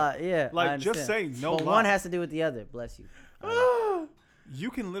 no, no lie. lie. Yeah. I Like just understand. say no But lie. one has to do with the other. Bless you. You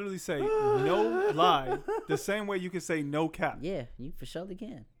can literally say no lie the same way you can say no cap. Yeah, you for surely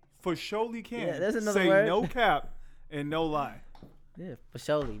can. For surely can. Yeah, there's another say word. no cap and no lie. Yeah, for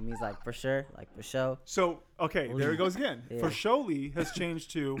surely means like for sure, like for sure. So okay, there it goes again. Yeah. For surely has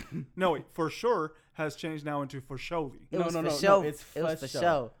changed to no wait. For sure has changed now into for surely. It No, was no, for no, show. it's it was for for show.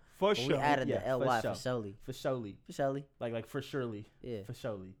 show. For But sure. we added Yeah, the for ly show. for surely. For surely. For surely. Like for surely. Yeah. For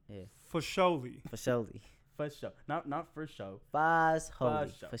surely. Yeah. For surely. For surely. For show. Not for show. Faz holy.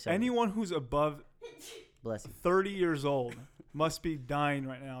 show. For surely. Anyone who's above Bless you. 30 years old must be dying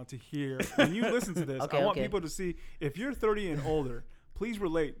right now to hear. When you listen to this, Okay, I want okay. people to see if you're 30 and older, please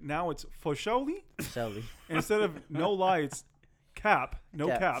relate. Now it's for surely For surely. instead of no lie, it's cap. No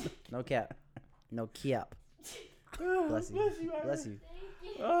cap. No cap. No cap. Bless you. Bless you.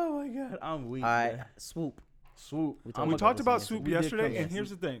 Oh my god, I'm weak. All right. man. Swoop. Swoop. We We about talked this about yesterday. swoop We did yesterday, cover and that. here's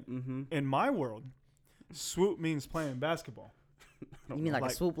the thing. Mm-hmm. In my world, swoop means playing basketball. You mean like a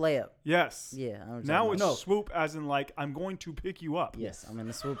Like- swoop layup? Yes. Yeah. I know what you're Now talking it's about. No. swoop as in like I'm going to pick you up. Yes, I'm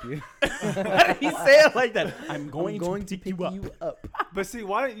gonna swoop you. He said it like that. I'm going, going to pick you up. But see,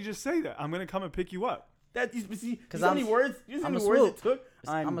 why don't you just say that? I'm going to come and pick you up. That you see, 'Cause you know how many I'm- words? You know how I'm many a words it swoop. took?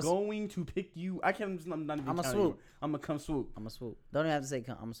 I'm I'm a s- going to pick you. I can't. I'm not even. I'm a counting swoop. anymore. I'm gonna come swoop. I'm a swoop. Don't even have to say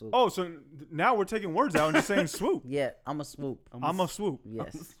come. I'm a swoop. Oh, so now we're taking words out and just saying swoop. Yeah, I'm a swoop. I'm a swoop.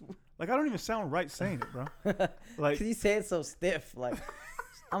 Yes. Like I don't even sound right saying it, bro. Like Cause you say it so stiff. Like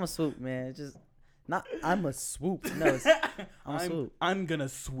I'm a swoop, man. It's just not. I'm a swoop. No, it's, I'm a swoop. I'm gonna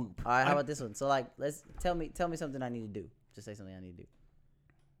swoop. All right, how about this one? So like, let's tell me something I need to do. Just say something I need to do.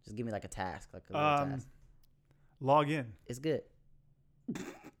 Just give me like a task, like a little task. log in. It's good.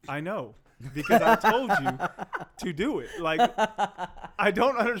 I know because I told you to do it. Like I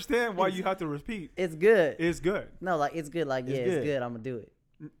don't understand why you have to repeat. It's good. It's good. No, like it's good. Like It's yeah, good. it's good. I'm gonna do it.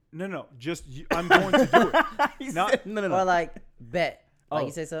 No. Just I'm going to do it. He Not- said- no. Or like bet. Like Oh,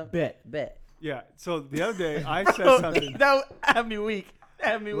 you say something? bet. Bet. Yeah. So the other day I said something. That had me weak.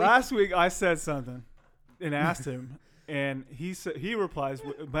 Last week I said something and asked him, and he replies.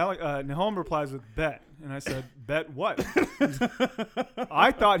 Nahom replies with bet, and I said bet what?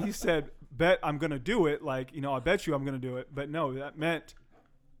 I thought he said bet I'm gonna do it. Like I bet you I'm gonna do it. But no, that meant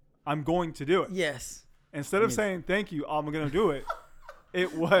I'm going to do it. Yes. Instead of saying thank you, I'm gonna do it.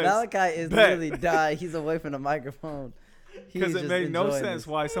 It was Malachi is bet. literally dying. He's away from the microphone. Because He's it just made no enjoying sense this.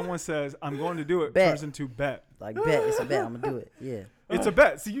 why someone says I'm going to do it Bet. turns into bet. Like bet. It's a bet. I'm gonna do it. Yeah. It's a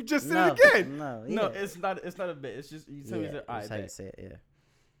bet. So you just said No. it again. No. Yeah. No, it's not a bit. It's just you tell me Yeah, that I that's how you bet. say it.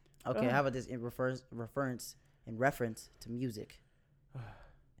 Yeah. Okay. How about this in reference to music?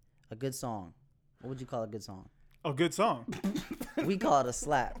 A good song. What would you call a good song? A good song. We call it a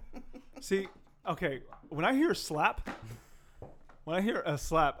slap. See, okay, when I hear slap, I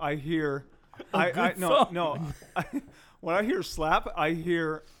hear I no song. no. When I hear slap, I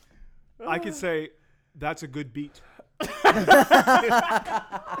could say that's a good beat.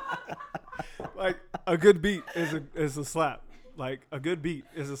 Like a good beat is a slap. Like a good beat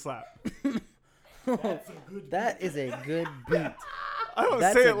is a slap. That is a good beat. I don't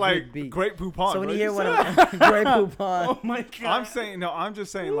That's say a it like good beat. Great Poupon. So when bro. you hear You one say- of Grey Poupon, Oh my god. I'm saying no. I'm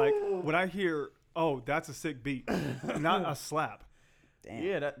just saying like when I hear that's a sick beat, not a slap. damn.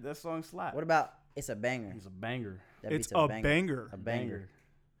 Yeah, that song slap. What about it's a banger? It's a banger. That It's beat's a banger. A banger.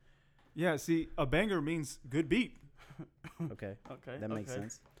 Yeah, see, a banger means good beat. Okay. Okay. That makes okay.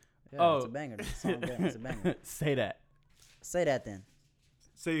 sense. Yeah, Oh. it's a banger. It's a song bang. It's a banger. Say that. Say that then.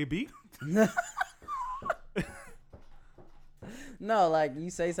 Say a beat. No, like you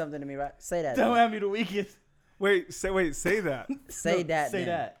say something to me, right? Say that. Don't then. have me the weakest. Say that. Say that. Say then.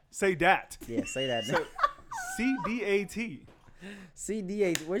 that. Say dat. Yeah, say that. then. CDAT.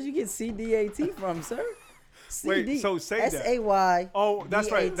 CDAT. Where'd you get CDAT from, sir? Wait, so say that. SAY. Oh,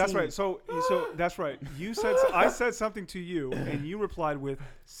 that's right. That's DAT. right. So that's right. You said I said something to you, and you replied with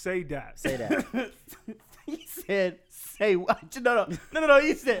 "say dat." Say that. He said, "Say what?" No.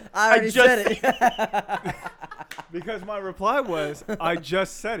 He said, I already just said it. Because my reply was, "I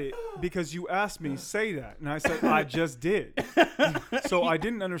just said it," because you asked me say that, and I said I just did. So I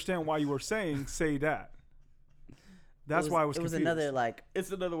didn't understand why you were saying "say that." That's why I was It was confused. another like.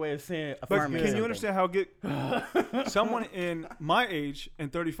 It's another way of saying. But affirmative can you something. understand how good someone in my age and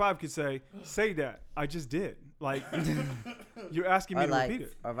 35 could say that I just did? Like you're asking me Or to like, repeat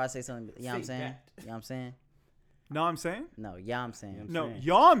it. or if I say something, you know what I'm Say saying? that. You know what I'm saying? No, I'm saying No, yeah, I'm saying. no. saying.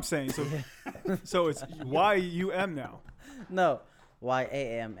 Y'all, I'm saying so. So it's YUM now. No.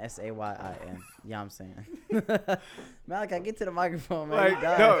 YAMSAYIN. Yeah, I'm saying. Malachi, get to the microphone, man. Like You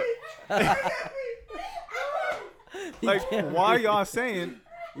died. no. Like why y'all saying?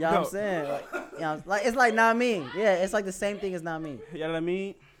 Yeah, no. I'm saying. Like it's like not me. Yeah, it's like the same thing as not me. You know what I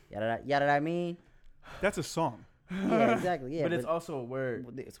mean? Yada I mean. That's a song. Yeah, exactly. Yeah, but it's also a word.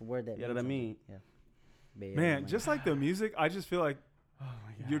 it's a word that. You know what I means mean? something. Yeah. Man, just like the music, I just feel like Oh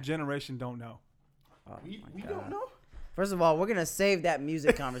my god. your generation don't know. Oh we my don't God. know. First of all, we're gonna save that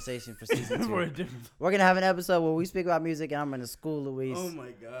music conversation for season For a 2. different. We're gonna have an episode where we speak about music, and I'm gonna school Luis. Oh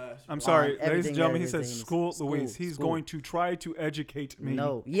my gosh. I'm sorry, everything ladies and gentlemen. that He is said that he needs- school, school, Louise. He's school. going to try to educate me.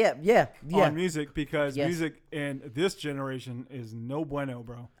 No. Yeah. On music because Yes. music in this generation is no bueno,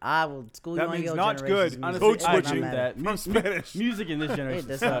 bro. I will school That you on means your not generation's good. music. Code Honestly, I agree switching with that. from Spanish. Music in this It generation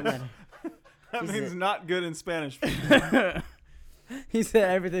does not sucks. matter. That He means said- not good in Spanish. He said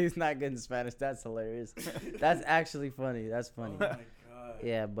everything's not good in Spanish. That's hilarious. That's actually funny. That's funny. Oh my god.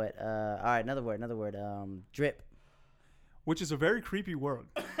 Yeah, but all right, another word. Drip. Which is a very creepy word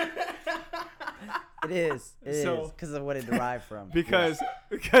It is. It is So- because of what it derived from. because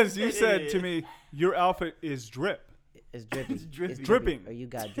you It said is. to me your outfit is drip. It's drippy. It's drippy. Dripping. Or you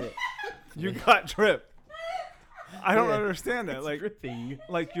got drip. You got drip. I don't Yeah. understand that. It's Like dripping.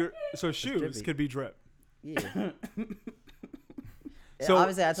 your shoes drippy. could be drip. Yeah. So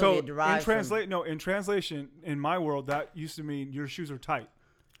Obviously, I told you it derived in translation in my world that used to mean your shoes are tight,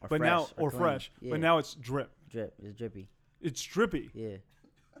 from but fresh now or clean. fresh, Yeah. but now it's drip. Drip. It's drippy. It's drippy. Yeah.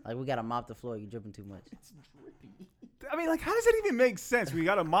 Like we gotta mop the floor. You dripping too much. I mean, like, how does that even make sense? We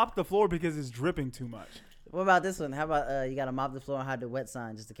got to mop the floor because it's dripping too much. What about this one? How about you gotta mop the floor and hide the wet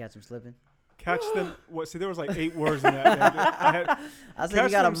sign just to catch them slipping? Catch them. What? See, there was like 8 words in that. I said Catch you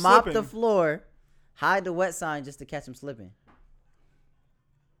gotta them mop the slipping. floor, hide the wet sign just to catch them slipping.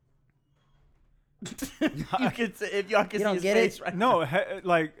 You can say, if y'all can You see don't his get it? face right No,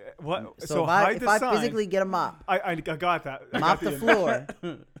 like what? So, if hide I the sign. physically get a mop, I got that. I mop got the floor,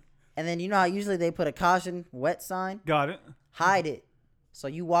 and then you know how usually they put a caution wet sign, Got it. hide it, So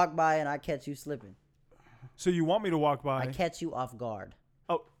you walk by and I catch you slipping. So you want me to walk by? I catch you off guard.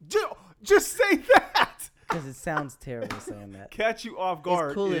 Oh, just say that. Because it sounds terrible saying that. Catch you off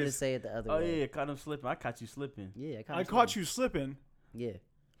guard. It's cooler to is, say it the other Oh way. yeah, caught him slipping. I caught you slipping. Yeah, I caught you slipping. Yeah.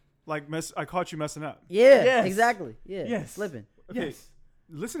 Like I caught you messing up. Yeah, Yes. exactly. Yeah, Yes. slipping. Okay, Yes.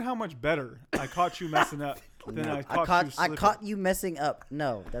 listen how much better I caught you messing up than I caught you I slipping. caught you messing up.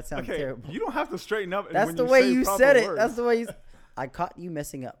 No, that sounds Okay, terrible. you don't have to straighten up. That's when the you way say you proper said it. words. That's the way you. I caught you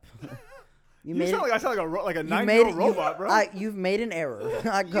messing up. You You made sound it. like I sound like a You 9-year-old made it. robot, bro. You've made an error.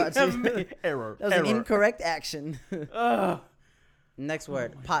 I got you. Error. That was an incorrect action. Ugh. Next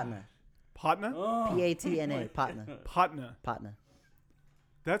word, partner. Patna? Oh. P-A-T-N-A. Partner. Patna. Partner.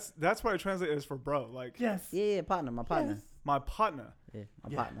 That's what I translate as for bro. Like Yes. Yeah, partner. My partner. my partner. Yeah, my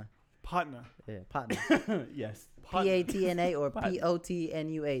Yeah. partner. Partner. Yeah, partner. Yes. P-A-T-N-A or Partner.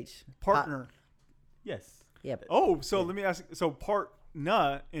 P-O-T-N-U-H. Partner. Yes. Yeah, Oh, so Yeah. let me ask. So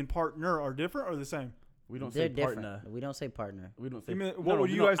partner and partner are different or the same? We don't they're say different. partner. We don't say partner. We don't say. You mean, no, what no, would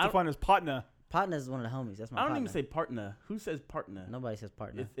we you don't- guys I don't- define as partner? Partner is one of the homies. That's my I don't partner. even say partner. Who says partner? Nobody says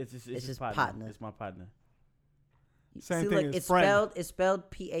partner. It's It's just just partner. partner. It's my partner. Same See, thing like, as it's friend. spelled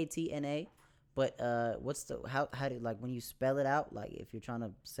P-A-T-N-A, but what's the how do like when you spell it out, like if you're trying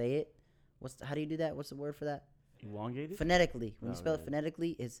to say it, how do you do that? What's the word for that? Elongated. Phonetically. When you Oh, spell it right.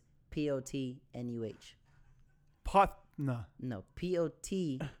 phonetically, it's P-O-T-N-U-H. Partner. No,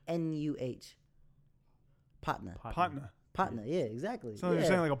 P-O-T-N-U-H. Partner. Partner. Partner. Yeah, exactly. So yeah. you're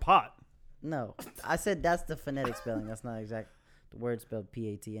saying like a pot. No, I said that's the phonetic spelling. That's not exact. The word spelled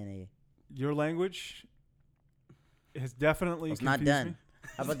P-A-T-N-A. Your language has definitely It's not confused done. me.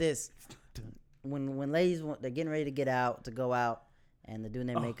 How about this? When ladies they're getting ready to get out to go out and they're doing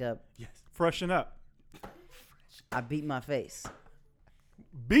their Oh. makeup, Yes. Freshen up. I beat my face.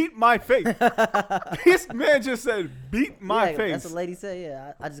 Beat my face. This man just said, "Beat my Yeah, face." That's what ladies say.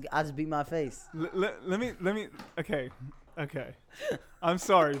 Yeah, I just beat my face. Let me. Okay. I'm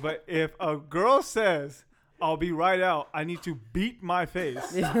sorry, but if a girl says, "I'll be right out," I need to beat my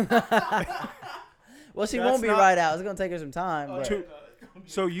face. Well, she That's won't be not- right out. It's gonna take her some time. But To-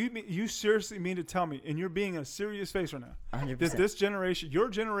 So you seriously mean to tell me, and you're being a serious face right now, 100%. this generation, your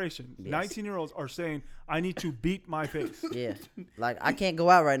generation, Yes. 19-year-olds are saying, "I need to beat my face." Yeah, like I can't go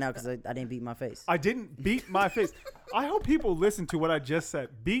out right now because I didn't beat my face. I didn't beat my face. I hope people listen to what I just said.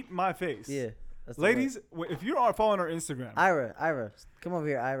 Beat my face. Yeah, that's the Ladies, if you are following our Instagram, word. Ira, come over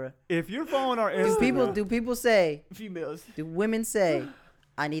here, Ira. if you're following our Do Instagram, people say? Females. Do women say,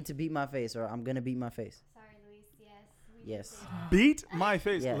 "I need to beat my face" or "I'm gonna beat my face"? Sorry, Luis. Yes. we Yes. do say that. beat my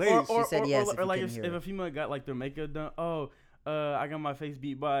face, Yes. ladies. She said yes if Or you like couldn't hear if her. a female got like their makeup done. Oh, I got my face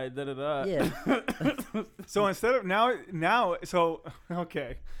beat by da da da. Yeah. So instead of now, so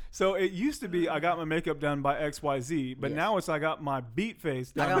okay. So it used to be I got my makeup done by XYZ, but Yes. now it's I got my beat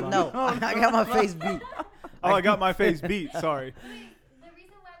face done. I got I got my face beat. Oh, I got my face beat. Sorry. Luis, the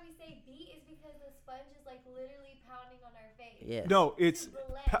reason why we say beat is because the sponge is like literally pounding on our face. Yes. No, it's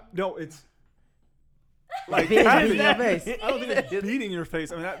no, it's like Beating tapping. your face. I don't think they did. Beating your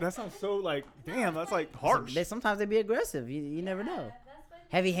face. I mean, that sounds so like, damn, that's like harsh. Sometimes they be aggressive. You never know. That's what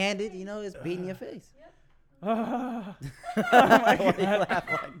Heavy handed, it's beating your face. Ah. Why do you laugh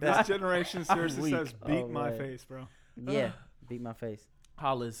like This that? generation seriously weak. says, beat Oh, my man. face, bro. Yeah, beat my face.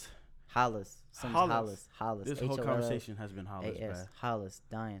 Hollis. Hollis. Someone's Hollis. Hollis. Hollis. This whole H-O-L-L-A-S. conversation has been Hollis, bruh. Hollis.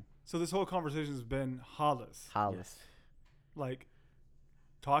 Dying. So this whole conversation has been hollis. Hollis. Yes. Like,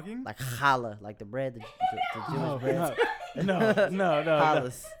 talking? Like challah, like the bread, the Jewish No, bread. no.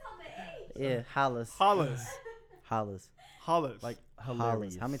 Hollis. it's on the H. Yeah, Hollis. Hollis. Hollis. Hollis. Like Hollis.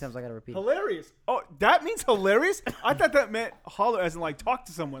 hilarious. How many times I gotta repeat it? hilarious. Oh, that means hilarious? I thought that meant holler as in like talk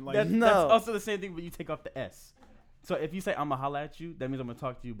to someone. Like, That's No. also the same thing, but you take off the S. So if you say I'm gonna holla at you, that means I'm gonna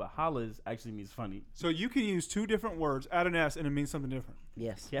talk to you. But hollas actually means funny. so you can use two different words, add an S, and it means something different.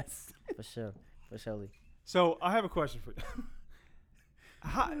 Yes, Yes. for sure. For surely. So I have a question for you.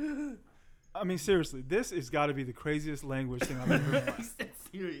 I mean, seriously, this has got to be the craziest language thing I've ever heard. in my life.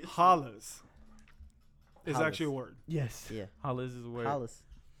 Serious. Hollis is Hollis. actually a word. Yes. Yeah. Hollis is a word. Hollis.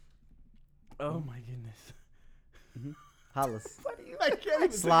 Oh my goodness. Hollis. I can't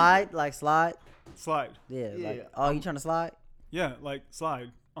even Slide, like slide. Slide. Yeah. Yeah. Like, oh, you trying to slide? Yeah, like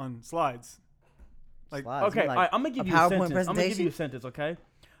slide on slides. Like, Slides. Okay, You like all right, I'm gonna give a you a PowerPoint sentence. I'm gonna give presentation? you a sentence, okay?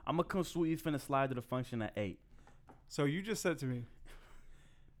 I'm gonna come swoop you finna slide to the function at 8. So you just said to me,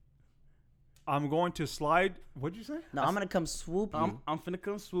 I'm going to slide. What'd you say? No, I'm gonna come swoop you. I'm finna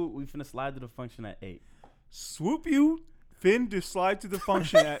come swoop. We finna slide to the function at 8. Swoop you, fin to slide to the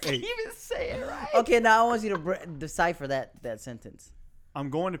function at 8. even say it right. Okay, now I want you to decipher that sentence. I'm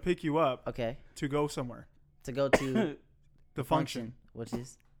going to pick you up Okay, to go somewhere. to go to The function. Which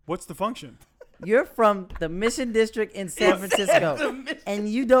is What's the function? you're from the Mission District in San Francisco, and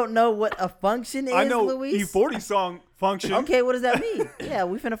you don't know what a function is, I know Luis? E40 song function. Okay, what does that mean? Yeah,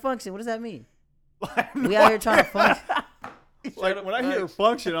 we finna function. What does that mean? We out here trying to function. Like when I hear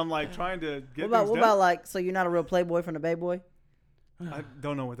function, I'm like trying to get What things about done. like? So you're not a real playboy from the Bay Boy? I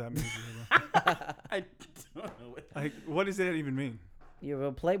don't know what that means. Either. I don't know what Like, what does that even mean? You're a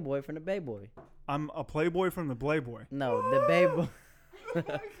real playboy from the Bay Boy. I'm a playboy from the Playboy. No, the Bay Boy.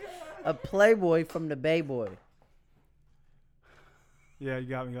 A playboy from the Bay Boy. Yeah, you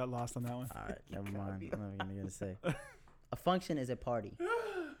got me. Got lost on that one. All right, never mind. I'm not even gonna say. A function is a party.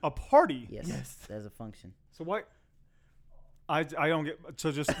 A party. Yes, there's a function. So what? I don't get.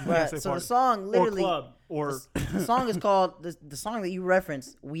 So just you can't Right, say so party. the song literally, or club or the song is called the song that you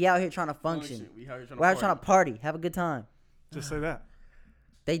referenced. We out here trying to function. We out here trying We're out trying to party, have a good time. just say that.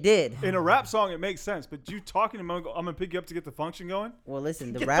 They did. In a rap song, it makes sense. But you talking to me, I'm gonna pick you up to get the function going. Well,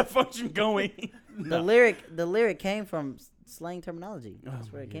 listen, the Get rap, the function going. the lyric came from slang terminology. That's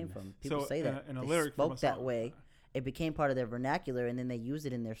Oh where my it came goodness. from. People So, say that. in a They lyric from a spoke that song. way. It became part of their vernacular, and then they use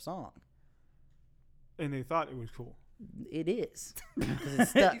it in their song. And they thought it was cool. It is because it's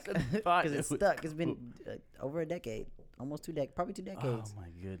stuck. You said thought Because it it's was stuck. It's been over a decade, almost 2 decades, probably 2 decades, Oh my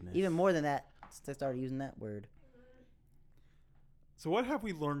goodness. even more than that. They started using that word. So what have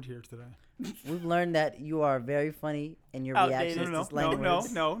we learned here today? We've learned that you are very funny in your Outdated. reactions to No, slang no,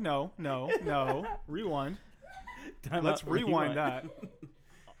 words. no. Rewind. Time Let's out, rewind that.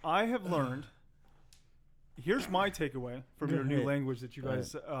 I have learned. Here's my takeaway from Go your new ahead. language that you Go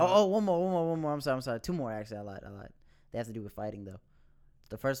guys. One more. I'm sorry. 2 more actually. I lied. They have to do with fighting though.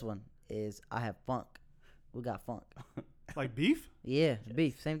 The first one is I have funk. We got funk. Like beef? Yeah,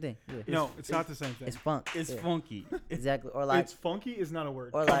 beef. Same thing. Yeah. No, it's not the same thing. It's funk. It's yeah, funky. exactly. Or like It's funky is not a word.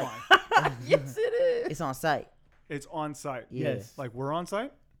 or Come like- on. Yes, it is. it's on site. It's on site. Yeah. Yes. Like we're on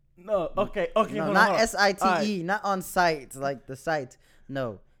site? No. Okay. No, hold on, not hold on. SITE, not on site like the site.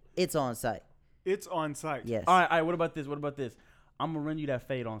 No, it's on site. It's on site. Yes. All right. What about this? I'm gonna run you that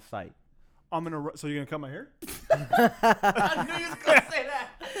fade on site. I'm gonna. So you're gonna cut my hair? I knew you was gonna say that.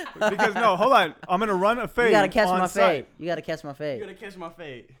 Because no, hold on. I'm gonna run a fade. You gotta catch on my site. fade. You gotta catch my You fade. gotta catch my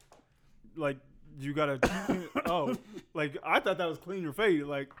fade. Like you gotta. Oh, like I thought that was clean your fade.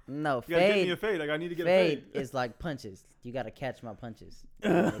 Like No, you gotta get me a fade. fade. Like I need to get a Fade fade. is like punches. You gotta catch my punches. You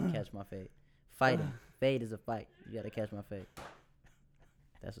gotta catch my fade. Fighting. Fade is a fight. You gotta catch my fade.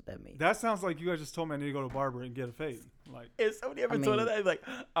 That's what that means. That sounds like you guys just told me I need to go to a barber and get a fade. Like, If somebody ever I told mean- her that, like,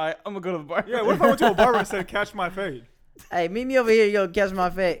 all right, I'm gonna go to the bar. yeah, what if I went to a barber and said, catch my fade? Hey, meet me over here. Yo, catch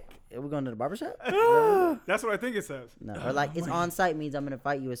my fade. Are we going to the barber shop? That's what I think it says. No, or like it's on site means I'm gonna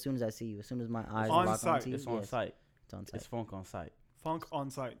fight you as soon as I see you. As soon as my eyes On lock site. onto you. It's on yes, site. It's on site. It's funk on site. Funk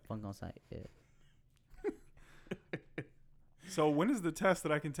on site. Funk on site. Yeah. So when is the test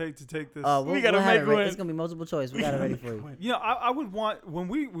that I can take to take this? We'll gotta have make it ready. one. It's gonna be multiple choice. We got it ready for you. Yeah, I would want, when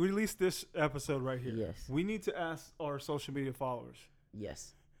we release this episode right here, Yes. we need to ask our social media followers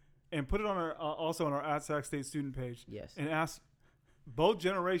Yes. and put it on our, also on our at Sac State student page Yes. and ask both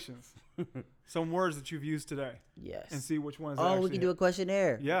generations some words that you've used today Yes. and see which ones. Oh, we can do a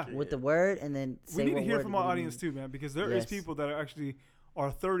questionnaire. Yeah. With the word and then say We need to what hear word from it our really audience means. too, man, because there is Yes. people that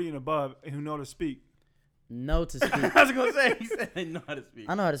are 30 and above and who know to speak. No to speak. I was gonna say, he said they know how to speak.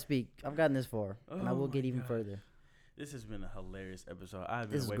 I know how to speak. I've gotten this far, and I Oh will my get even God. further. This has been a hilarious episode. I've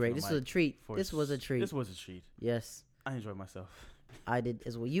been This is away great. from This the was a mic treat. for This was a treat. This was a treat. Yes, I enjoyed myself. I did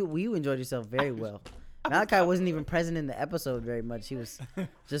as well. You enjoyed yourself very well. Malachi wasn't even present in the episode very much. He was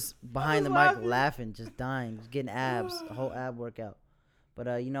just behind the mic laughing, just dying, just getting abs, a whole ab workout. But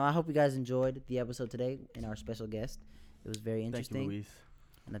I hope you guys enjoyed the episode today and our special guest. It was very Thank you, interesting, Luis.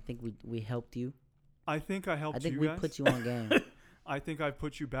 and I think we helped you. I think I helped I think you we guys. put you on game, I think I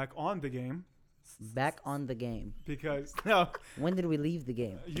put you back on the game back on the game. because no, When did we leave the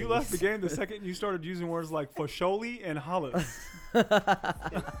game? you left the game the second you started using words like Fosholi and Hollis.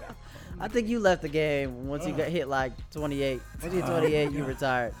 I think you left the game once you got hit like 28. Once you hit 28, you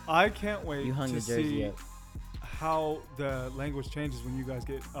retired. I can't wait You hung to your jersey see up. how the language changes when you guys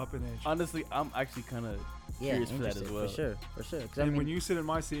get up in age. Honestly, I'm actually kind of Yeah, curious for that interested, as well. for sure. 'Cause I And mean, when you sit in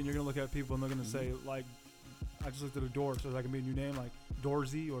my seat and you're gonna look at people and they're gonna say like, I just looked at a door, so that can be a new name like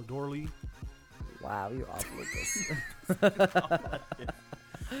Dorsey or Dorley. wow, you're awful with this.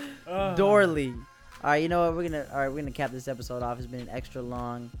 Dorley. All right, you know what? We're gonna cap this episode off. It's been an extra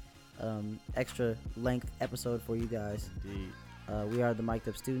long, extra length episode for you guys. Indeed. We are the Mic'd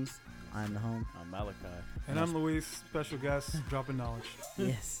Up Students. I'm the home. I'm Malachi. And I'm Luis, special guest, dropping knowledge.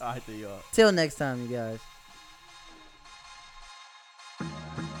 Yes. I think y'all. Till next time, you guys.